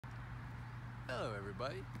Hello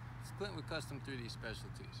everybody, it's Clint with Custom 3D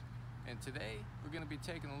Specialties, and today we're going to be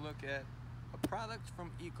taking a look at a product from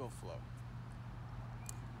EcoFlow.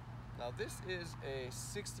 Now this is a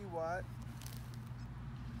 60 watt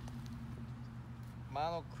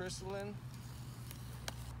monocrystalline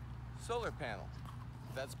solar panel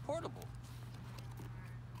that's portable.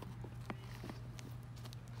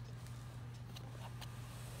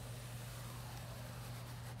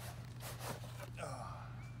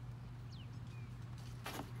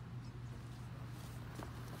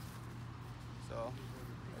 So,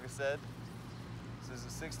 like I said, this is a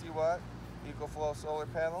 60 watt EcoFlow solar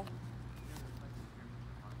panel.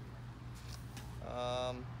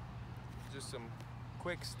 Just some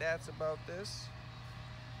quick stats about this.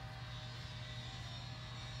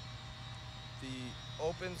 The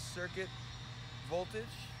open circuit voltage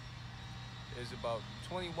is about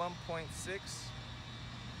 21.6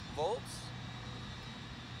 volts.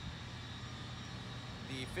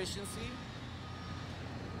 The efficiency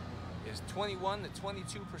is 21 to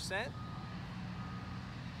 22%.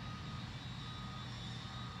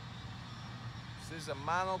 This is a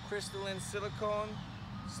monocrystalline silicon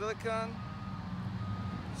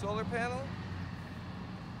solar panel.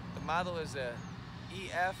 The model is a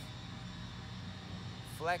EF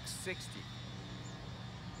Flex 60.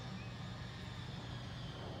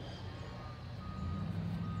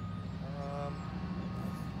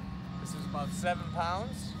 This is about 7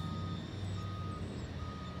 pounds.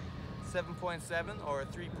 7.7 or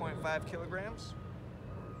 3.5 kilograms.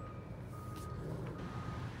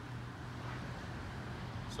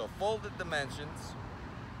 So folded dimensions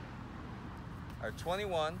are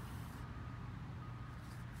 21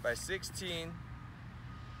 by 16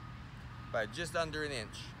 by just under an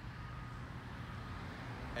inch.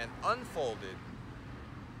 And unfolded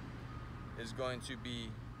is going to be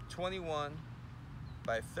 21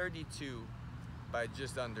 by 32 by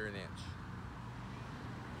just under an inch.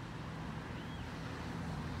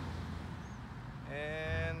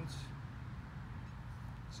 And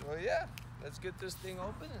so yeah, let's get this thing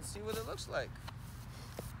open and see what it looks like.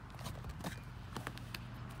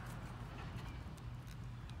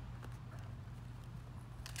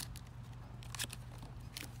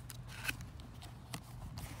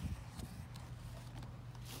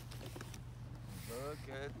 Look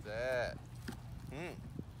at that.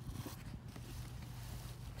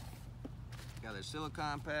 Got our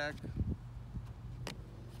silicone pack.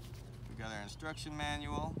 We got our instruction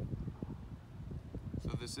manual. So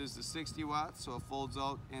this is the 60 watts, so it folds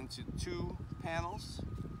out into 2 panels.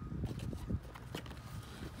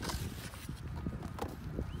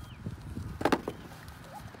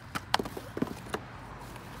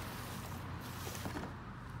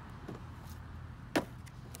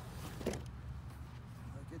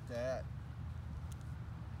 Look at that.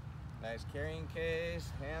 Nice carrying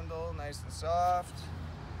case, handle, nice and soft.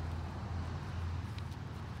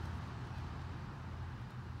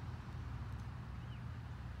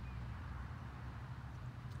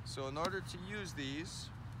 So in order to use these,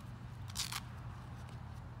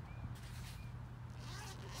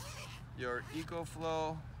 your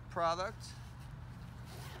EcoFlow product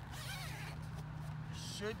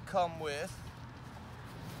should come with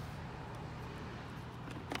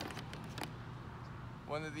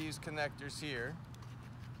one of these connectors here,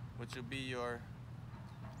 which will be your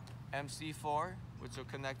MC4, which will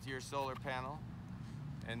connect to your solar panel,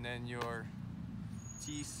 and then your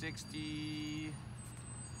T60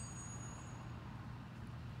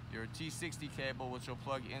 cable, which will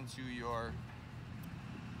plug into your,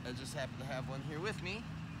 I just happen to have one here with me.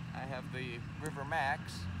 I have the River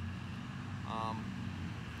Max,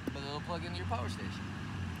 but it'll plug into your power station,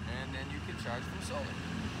 and then you can charge from solar,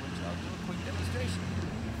 which I'll do a quick demonstration.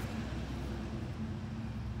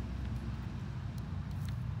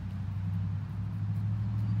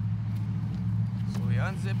 So we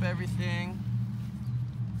unzip everything,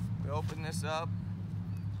 we open this up.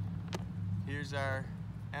 Here's our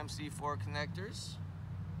MC4 connectors.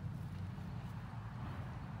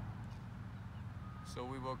 So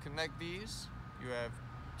we will connect these. You have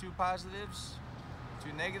 2 positives,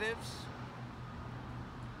 2 negatives.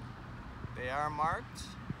 They are marked,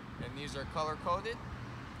 and these are color coded.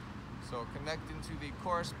 So connect into the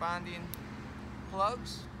corresponding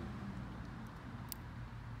plugs.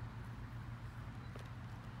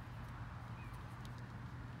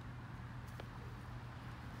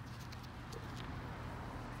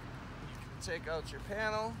 Take out your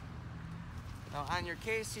panel. Now on your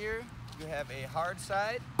case here, you have a hard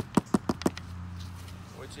side,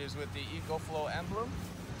 which is with the EcoFlow emblem,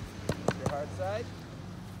 your hard side,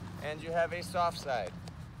 and you have a soft side.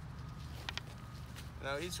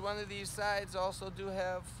 Now each one of these sides also do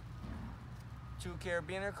have 2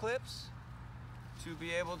 carabiner clips to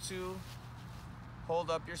be able to hold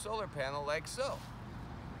up your solar panel like so.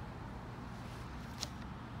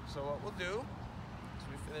 So what we'll do is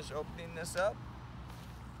we finish opening this up,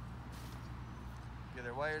 get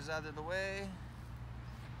our wires out of the way.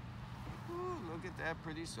 Ooh, look at that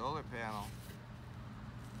pretty solar panel.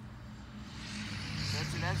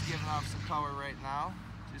 That's giving off some power right now.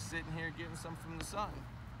 Just sitting here getting some from the sun.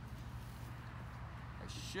 I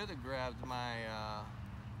should have grabbed my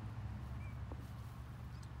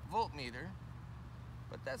voltmeter,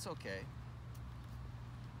 but that's okay.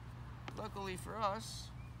 Luckily for us,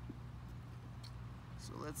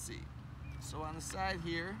 so let's see. So on the side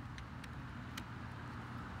here,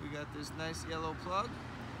 we got this nice yellow plug.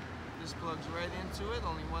 This plugs right into it,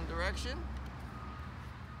 only one direction.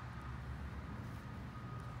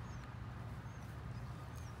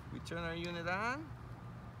 We turn our unit on.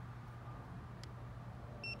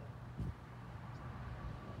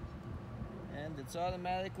 And it's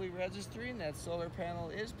automatically registering that solar panel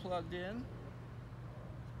is plugged in.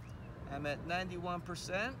 I'm at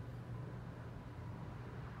 91%.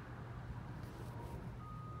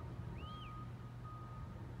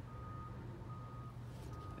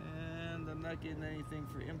 And I'm not getting anything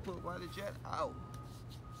for input wattage yet. Ow.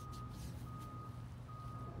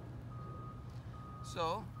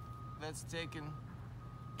 So let's take and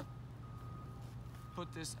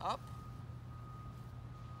put this up.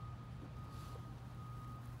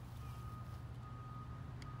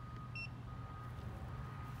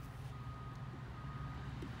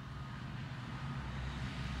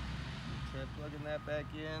 Try plugging that back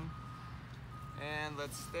in. And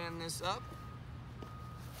let's stand this up.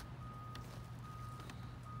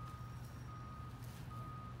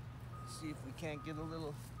 See if we can't get a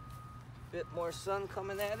little bit more sun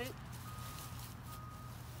coming at it.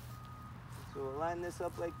 So we'll line this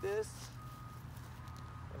up like this,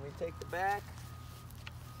 and we take the back,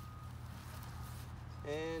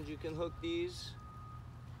 and you can hook these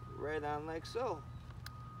right on like so.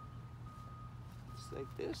 Just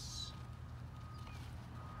like this,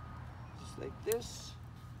 just like this,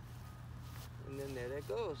 and then there that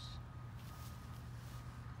goes.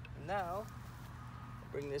 And now,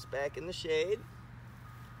 bring this back in the shade.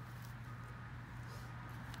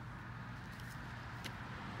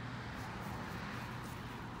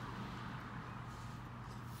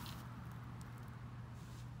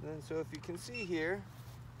 And so if you can see here,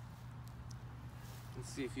 let's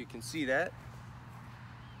see if you can see that.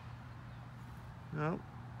 No?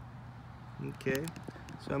 Okay.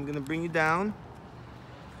 So I'm gonna bring you down.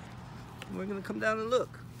 And we're gonna come down and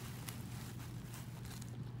look.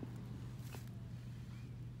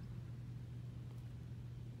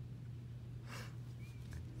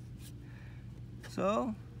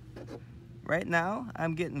 So, right now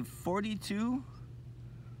I'm getting 42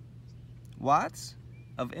 watts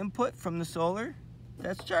of input from the solar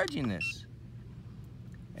that's charging this.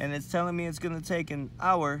 And it's telling me it's going to take an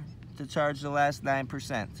hour to charge the last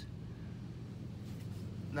 9%.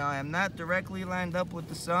 Now I'm not directly lined up with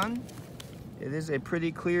the sun. It is a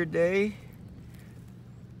pretty clear day.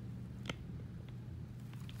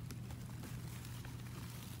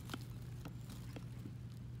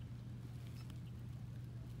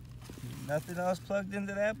 Nothing else plugged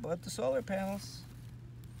into that but the solar panels.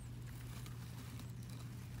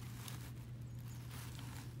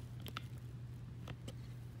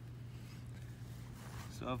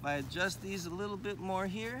 So if I adjust these a little bit more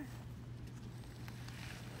here,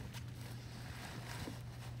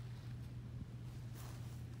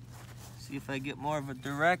 see if I get more of a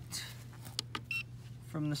direct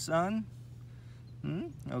from the sun.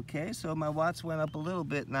 Okay, so my watts went up a little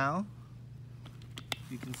bit now.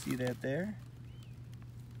 You can see that there.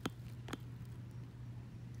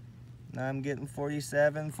 Now I'm getting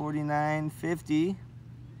 47, 49, 50.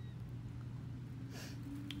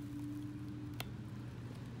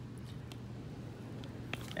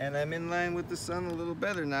 And I'm in line with the sun a little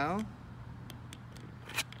better now.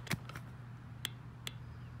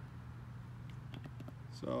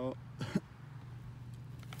 So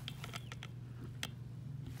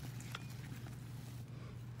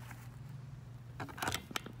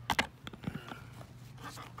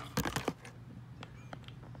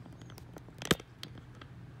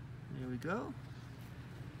here we go.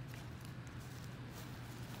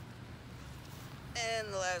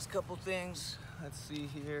 And the last couple things. Let's see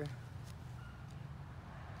here.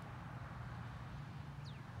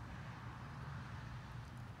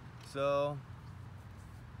 So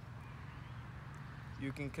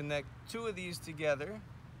you can connect two of these together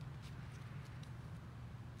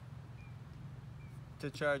to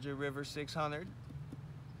charge a River 600.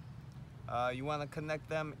 You want to connect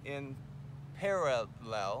them in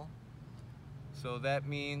parallel. So that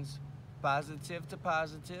means positive to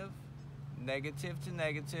positive, negative to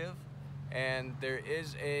negative, and there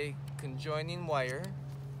is a conjoining wire.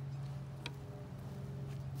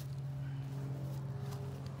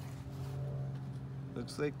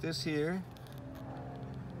 Looks like this here.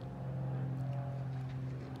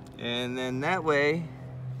 And then that way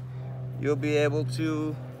you'll be able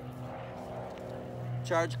to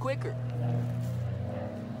charge quicker.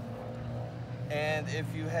 And if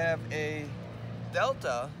you have a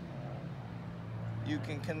Delta, you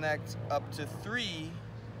can connect up to 3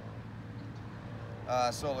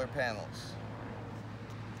 solar panels.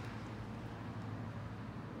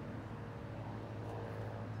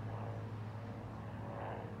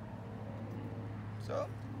 So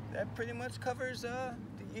that pretty much covers the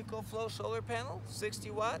EcoFlow solar panel,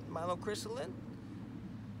 60 watt monocrystalline.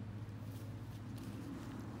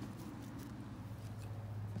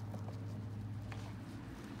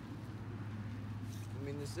 I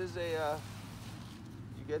mean, this is a,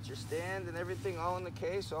 you get your stand and everything all in the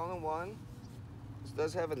case, all in one. This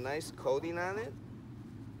does have a nice coating on it.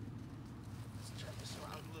 Let's turn this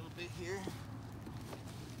around a little bit here.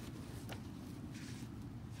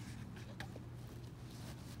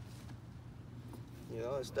 You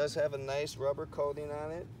know, this does have a nice rubber coating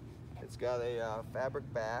on it. It's got a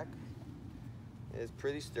fabric back. It's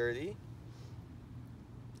pretty sturdy,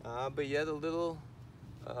 but yet a little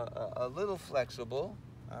flexible.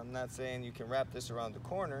 I'm not saying you can wrap this around the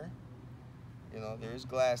corner. You know, there's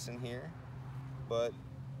glass in here, but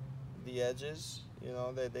the edges, you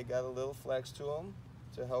know, they got a little flex to them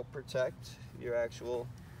to help protect your actual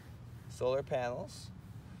solar panels.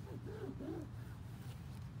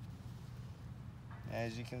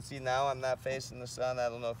 As you can see now, I'm not facing the sun. I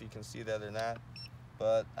don't know if you can see that or not,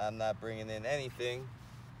 but I'm not bringing in anything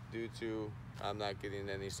due to I'm not getting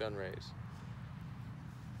any sun rays.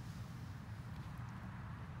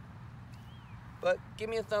 But give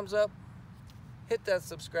me a thumbs up, hit that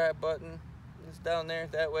subscribe button, it's down there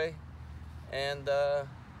that way, and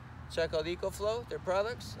check out EcoFlow, their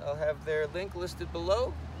products. I'll have their link listed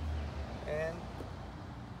below, and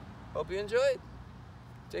hope you enjoyed.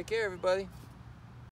 Take care, everybody.